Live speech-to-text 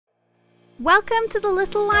Welcome to the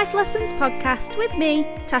Little Life Lessons podcast with me,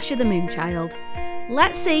 Tasha The Moonchild.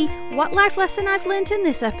 Let's see what life lesson I've learnt in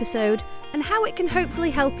this episode and how it can hopefully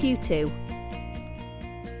help you too.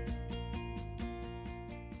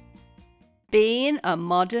 Being a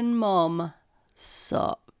modern mom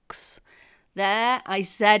sucks. There, I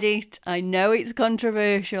said it. I know it's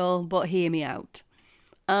controversial, but hear me out.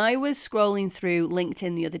 I was scrolling through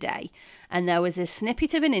LinkedIn the other day and there was a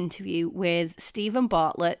snippet of an interview with Stephen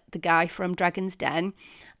Bartlett, the guy from Dragon's Den,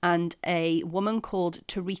 and a woman called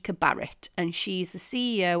Tarika Barrett, and she's the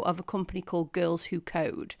CEO of a company called Girls Who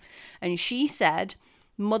Code. And she said,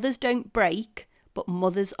 mothers don't break, but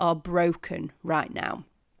mothers are broken right now.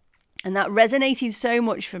 And that resonated so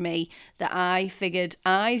much for me that I figured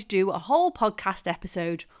I'd do a whole podcast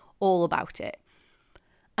episode all about it.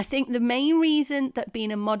 I think the main reason that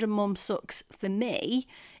being a modern mum sucks for me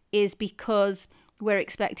is because we're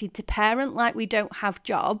expected to parent like we don't have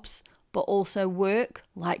jobs, but also work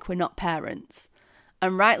like we're not parents.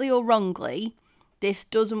 And rightly or wrongly, this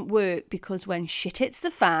doesn't work because when shit hits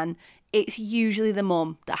the fan, it's usually the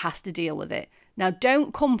mum that has to deal with it. Now,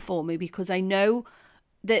 don't come for me because I know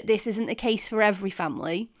that this isn't the case for every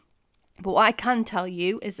family. But what I can tell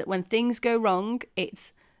you is that when things go wrong,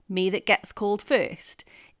 it's me that gets called first.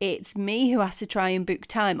 It's me who has to try and book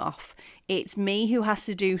time off. It's me who has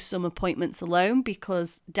to do some appointments alone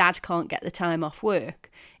because dad can't get the time off work.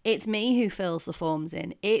 It's me who fills the forms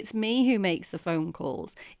in. It's me who makes the phone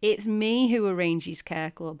calls. It's me who arranges care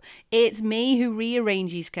club. It's me who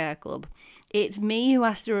rearranges care club. It's me who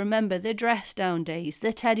has to remember the dress down days,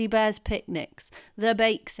 the teddy bears picnics, the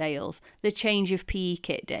bake sales, the change of PE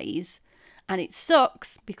kit days. And it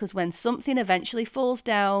sucks because when something eventually falls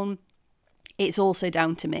down, it's also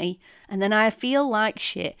down to me. And then I feel like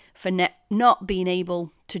shit for not being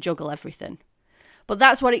able to juggle everything. But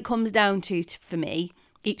that's what it comes down to for me.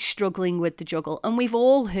 It's struggling with the juggle. And we've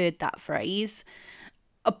all heard that phrase.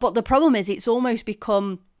 But the problem is it's almost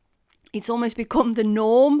become the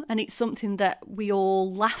norm, and it's something that we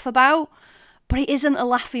all laugh about. But it isn't a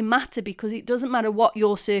laughing matter because it doesn't matter what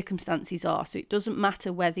your circumstances are. So it doesn't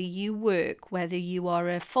matter whether you work, whether you are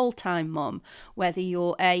a full-time mum, whether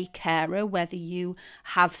you're a carer, whether you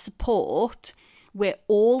have support. We're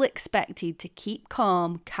all expected to keep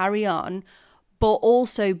calm, carry on, but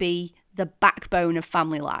also be the backbone of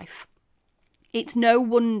family life. It's no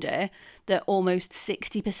wonder that almost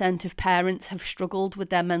 60% of parents have struggled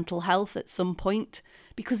with their mental health at some point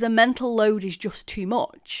because the mental load is just too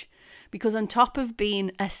much. Because on top of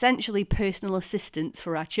being essentially personal assistants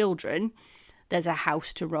for our children, there's a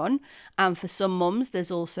house to run. And for some mums,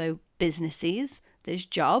 there's also businesses, there's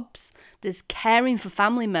jobs, there's caring for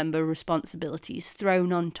family member responsibilities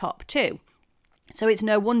thrown on top too. So it's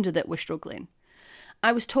no wonder that we're struggling.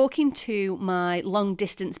 I was talking to my long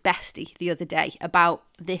distance bestie the other day about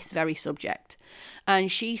this very subject.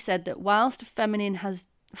 And she said that whilst feminism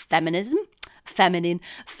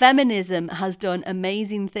has done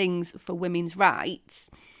amazing things for women's rights,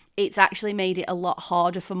 it's actually made it a lot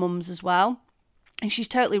harder for mums as well. And she's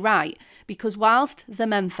totally right, because whilst the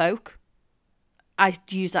menfolk, I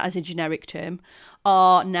use that as a generic term,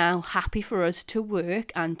 are now happy for us to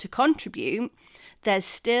work and to contribute, there's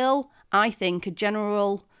still, I think, a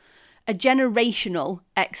generational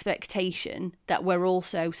expectation that we're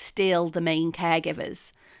also still the main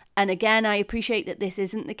caregivers. And again, I appreciate that this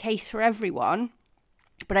isn't the case for everyone,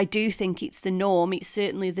 but I do think it's the norm. It's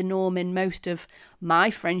certainly the norm in most of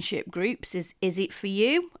my friendship groups. Is it for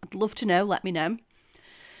you? I'd love to know. Let me know.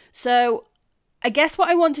 So I guess what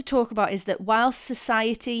I want to talk about is that while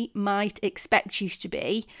society might expect you to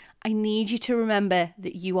be, I need you to remember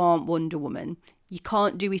that you aren't Wonder Woman. You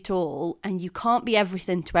can't do it all, and you can't be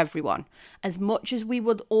everything to everyone. As much as we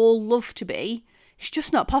would all love to be, it's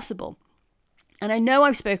just not possible. And I know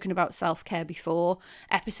I've spoken about self-care before.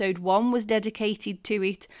 Episode 1 was dedicated to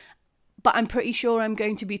it, but I'm pretty sure I'm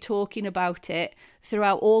going to be talking about it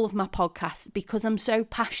throughout all of my podcasts because I'm so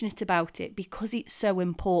passionate about it, because it's so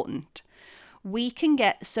important. We can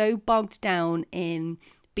get so bogged down in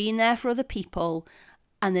being there for other people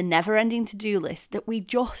and the never-ending to-do list that we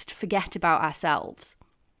just forget about ourselves.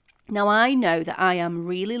 Now, I know that I am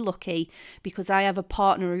really lucky because I have a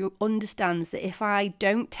partner who understands that if I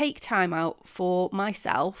don't take time out for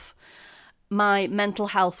myself, my mental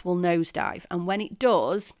health will nosedive. And when it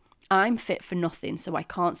does, I'm fit for nothing. So I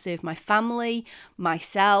can't serve my family,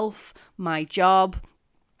 myself, my job,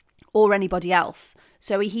 or anybody else.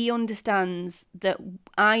 So he understands that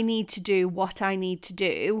I need to do what I need to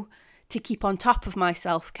do to keep on top of my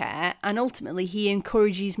self-care. And ultimately, he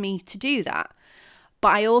encourages me to do that.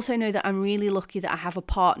 But I also know that I'm really lucky that I have a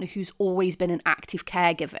partner who's always been an active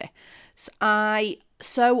caregiver. So I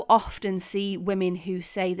so often see women who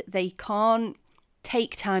say that they can't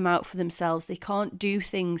take time out for themselves, they can't do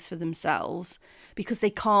things for themselves because they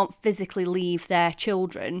can't physically leave their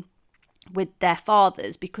children with their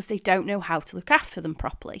fathers because they don't know how to look after them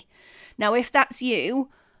properly. Now, if that's you,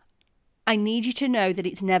 I need you to know that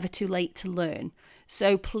it's never too late to learn.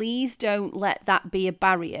 So please don't let that be a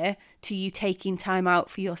barrier to you taking time out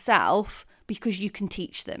for yourself, because you can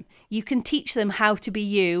teach them. You can teach them how to be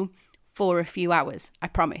you for a few hours, I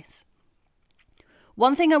promise.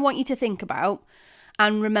 One thing I want you to think about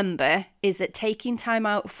and remember is that taking time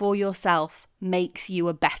out for yourself makes you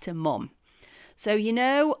a better mum. So you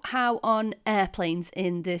know how on airplanes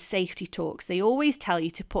in the safety talks, they always tell you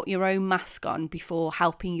to put your own mask on before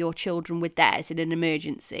helping your children with theirs in an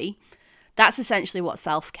emergency? That's essentially what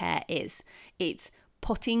self-care is. It's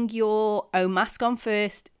putting your own mask on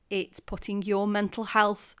first. It's putting your mental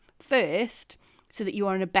health first so that you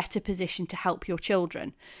are in a better position to help your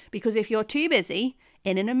children. Because if you're too busy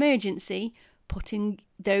in an emergency putting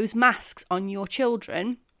those masks on your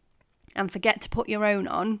children and forget to put your own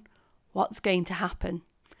on, what's going to happen?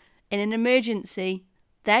 In an emergency,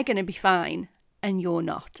 they're going to be fine and you're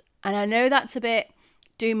not. And I know that's a bit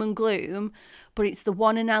doom and gloom, but it's the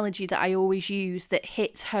one analogy that I always use that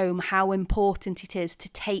hits home how important it is to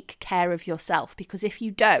take care of yourself, because if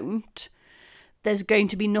you don't, there's going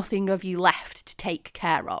to be nothing of you left to take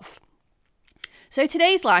care of. So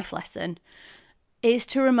today's life lesson is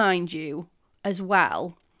to remind you as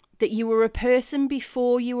well that you were a person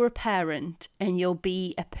before you were a parent, and you'll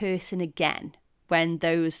be a person again when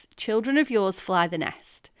those children of yours fly the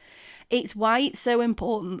nest. It's why it's so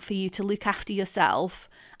important for you to look after yourself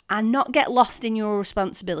and not get lost in your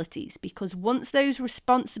responsibilities, because once those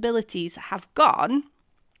responsibilities have gone,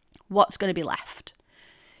 what's going to be left?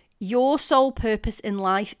 Your sole purpose in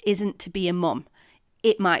life isn't to be a mum.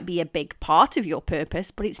 It might be a big part of your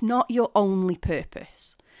purpose, but it's not your only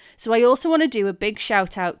purpose. So I also want to do a big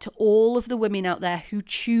shout out to all of the women out there who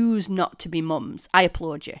choose not to be mums. I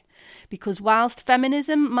applaud you. Because whilst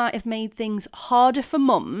feminism might have made things harder for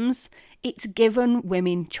mums, it's given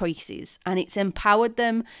women choices and it's empowered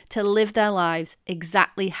them to live their lives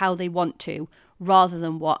exactly how they want to, rather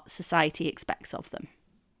than what society expects of them.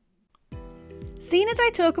 Seeing as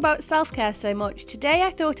I talk about self-care so much, today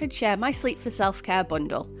I thought I'd share my Sleep for Self-Care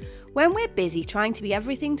bundle. When we're busy trying to be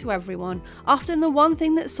everything to everyone, often the one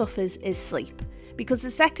thing that suffers is sleep. Because the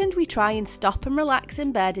second we try and stop and relax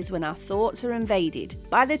in bed is when our thoughts are invaded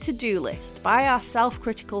by the to-do list, by our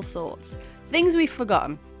self-critical thoughts, things we've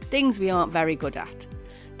forgotten, things we aren't very good at.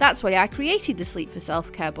 That's why I created the Sleep for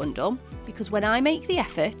Self-Care bundle, because when I make the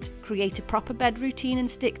effort, create a proper bed routine and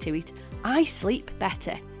stick to it, I sleep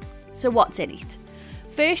better. So what's in it?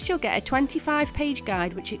 First, you'll get a 25-page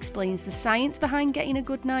guide which explains the science behind getting a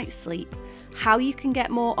good night's sleep, how you can get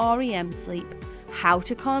more REM sleep, how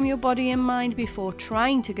to calm your body and mind before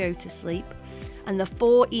trying to go to sleep, and the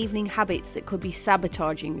 4 evening habits that could be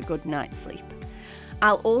sabotaging a good night's sleep.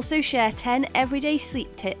 I'll also share 10 everyday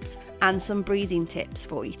sleep tips and some breathing tips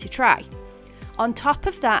for you to try. On top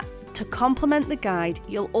of that, to complement the guide,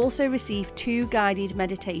 you'll also receive 2 guided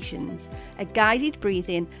meditations, a guided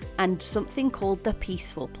breathing and something called the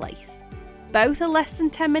Peaceful Place. Both are less than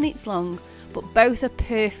 10 minutes long, but both are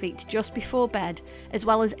perfect just before bed, as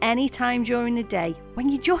well as any time during the day when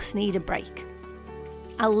you just need a break.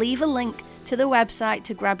 I'll leave a link to the website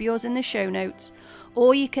to grab yours in the show notes,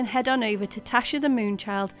 or you can head on over to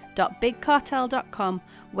tashathemoonchild.bigcartel.com,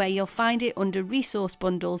 where you'll find it under resource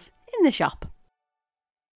bundles in the shop.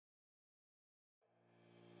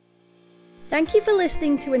 Thank you for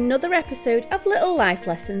listening to another episode of Little Life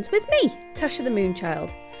Lessons with me, Tasha the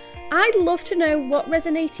Moonchild. I'd love to know what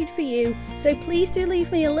resonated for you, so please do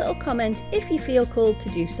leave me a little comment if you feel called to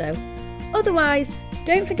do so. Otherwise,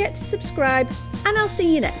 don't forget to subscribe, and I'll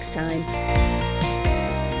see you next time.